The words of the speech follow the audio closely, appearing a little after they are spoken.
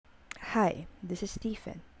Hi, this is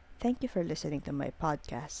Stephen. Thank you for listening to my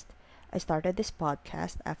podcast. I started this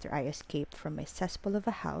podcast after I escaped from my cesspool of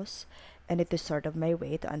a house, and it is sort of my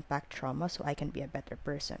way to unpack trauma so I can be a better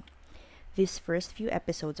person. These first few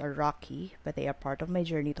episodes are rocky, but they are part of my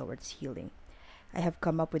journey towards healing. I have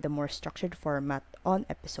come up with a more structured format on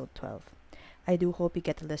episode 12. I do hope you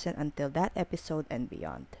get to listen until that episode and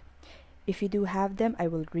beyond. If you do have them, I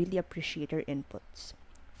will really appreciate your inputs.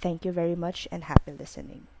 Thank you very much and happy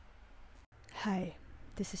listening. Hi,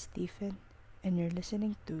 this is Stephen, and you're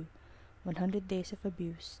listening to 100 Days of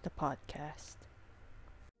Abuse, the podcast.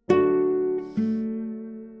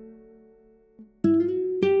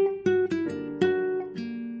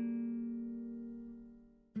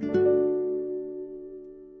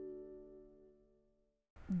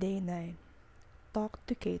 Day 9. Talked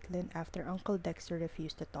to Caitlin after Uncle Dexter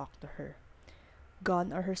refused to talk to her.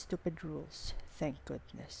 Gone are her stupid rules, thank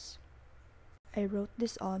goodness. I wrote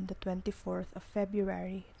this on the 24th of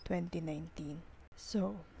February 2019.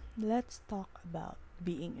 So, let's talk about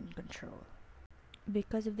being in control.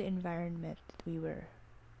 Because of the environment that we were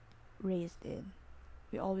raised in,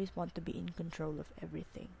 we always want to be in control of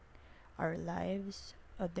everything. Our lives,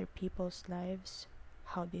 other people's lives,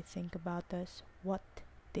 how they think about us, what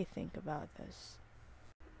they think about us.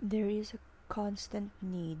 There is a constant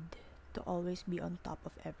need to always be on top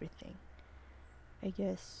of everything. I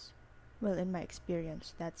guess, well, in my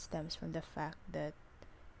experience, that stems from the fact that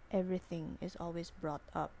everything is always brought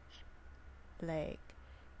up. Like,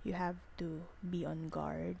 you have to be on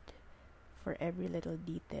guard for every little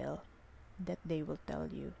detail that they will tell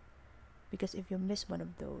you. Because if you miss one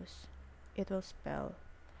of those, it will spell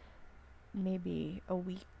maybe a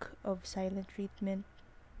week of silent treatment,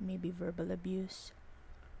 maybe verbal abuse.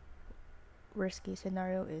 Worst case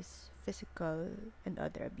scenario is physical and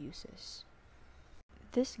other abuses.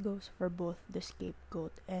 This goes for both the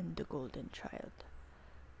scapegoat and the golden child.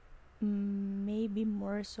 Maybe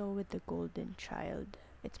more so with the golden child.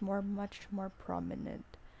 It's much more prominent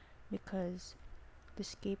because the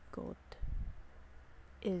scapegoat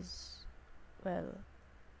is, well,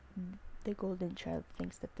 the golden child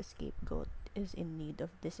thinks that the scapegoat is in need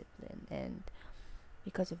of discipline, and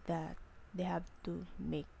because of that, they have to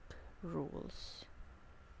make rules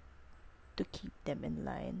to keep them in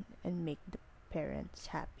line and make the parents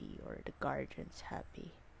happy or the guardians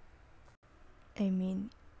happy. I mean,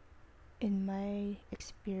 in my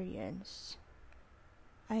experience,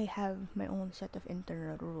 I have my own set of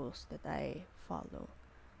internal rules that I follow,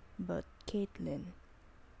 but Caitlin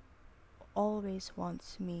always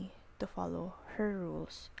wants me to follow her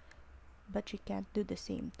rules, but she can't do the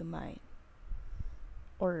same to mine,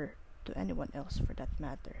 or to anyone else for that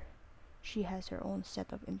matter. She has her own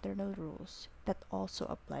set of internal rules that also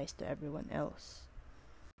applies to everyone else.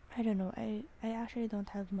 I don't know, I actually don't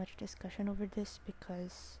have much discussion over this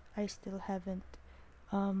because I still haven't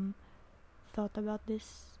thought about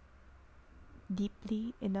this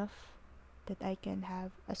deeply enough that I can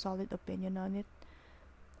have a solid opinion on it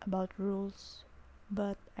about rules.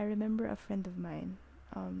 But I remember a friend of mine,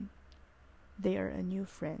 they are a new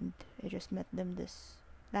friend. I just met them this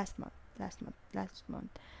last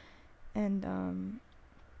month. And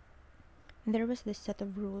there was this set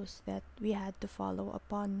of rules that we had to follow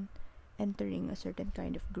upon entering a certain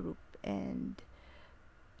kind of group, and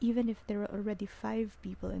even if there were already 5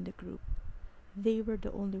 people in the group, they were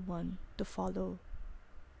the only one to follow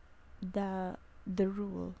the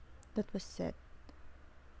rule that was set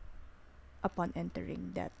upon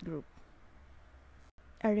entering that group.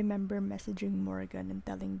 I remember messaging Morgan and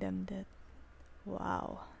telling them that,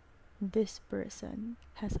 wow, this person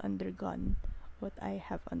has undergone what I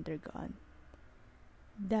have undergone.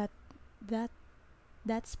 That that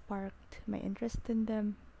that sparked my interest in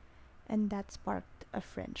them, and that sparked a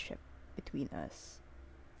friendship between us.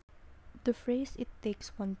 The phrase "it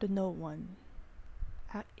takes one to know one"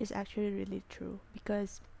 is actually really true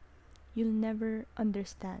because you'll never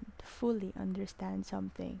fully understand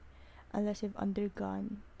something unless you've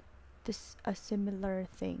undergone a similar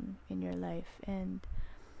thing in your life, and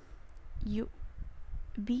you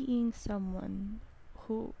being someone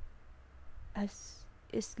who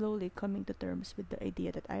is slowly coming to terms with the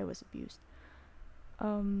idea that I was abused.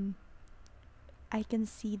 I can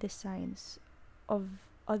see the signs of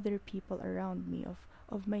other people around me,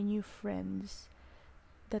 of my new friends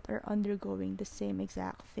that are undergoing the same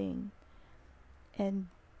exact thing, and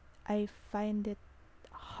I find it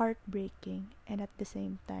heartbreaking and at the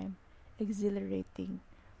same time exhilarating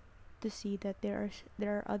to see that there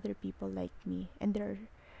are other people like me, and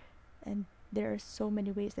there are so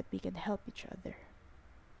many ways that we can help each other,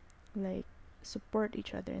 like support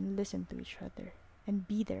each other and listen to each other. and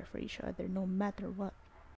be there for each other no matter what.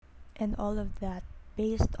 And all of that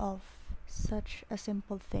based off such a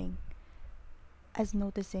simple thing as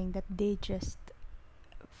noticing that they just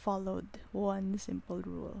followed one simple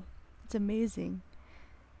rule. It's amazing,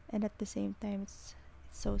 and at the same time it's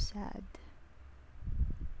so sad.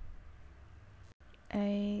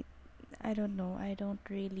 I don't know. I don't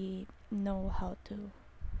really know how to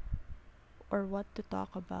or what to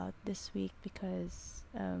talk about this week because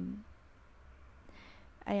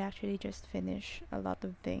I actually just finished a lot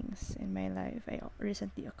of things in my life. I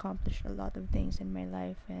recently accomplished a lot of things in my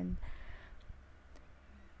life, and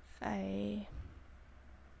I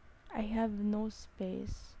I have no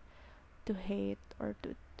space to hate or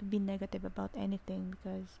to be negative about anything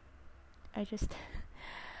because I just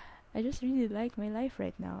I just really like my life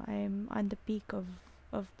right now. I'm on the peak of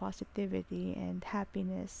positivity and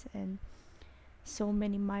happiness, and so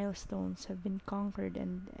many milestones have been conquered,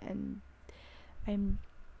 and I'm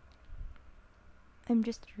I'm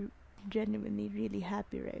just genuinely really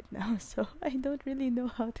happy right now. So I don't really know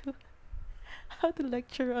how to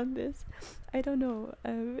lecture on this. I don't know.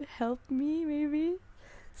 Help me maybe.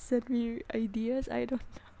 Send me ideas. I don't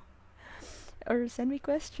or send me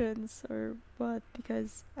questions or what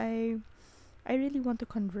because I really want to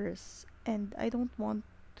converse and I don't want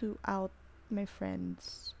to out my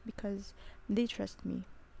friends because they trust me.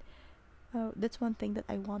 That's one thing that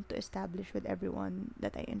I want to establish with everyone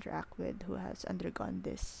that I interact with who has undergone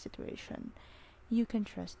this situation. You can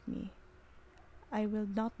trust me. I will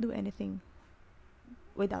not do anything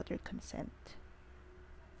without your consent.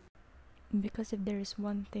 Because if there is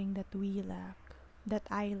one thing that we lack, that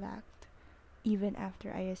I lacked, even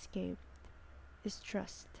after I escaped, is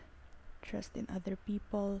trust. Trust in other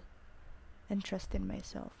people and trust in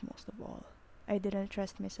myself most of all. I didn't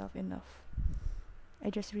trust myself enough. I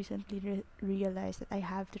just recently realized that I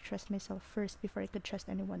have to trust myself first before I could trust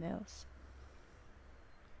anyone else.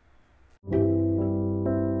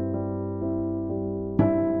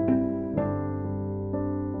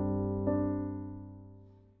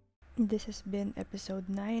 This has been episode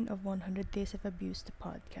 9 of 100 Days of Abuse, the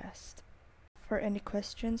podcast. For any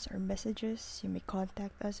questions or messages, you may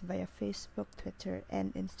contact us via Facebook, Twitter,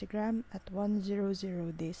 and Instagram at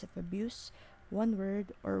 100 Days of Abuse, one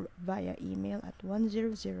word, or via email at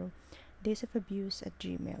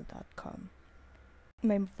 100daysofabuse@gmail.com.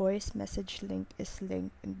 My voice message link is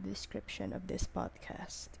linked in the description of this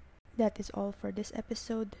podcast. That is all for this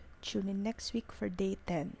episode. Tune in next week for day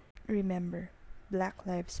 10. Remember, Black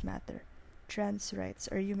Lives Matter. Trans rights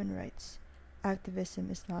are human rights. Activism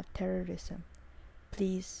is not terrorism.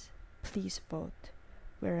 Please, please vote.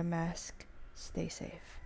 Wear a mask. Stay safe.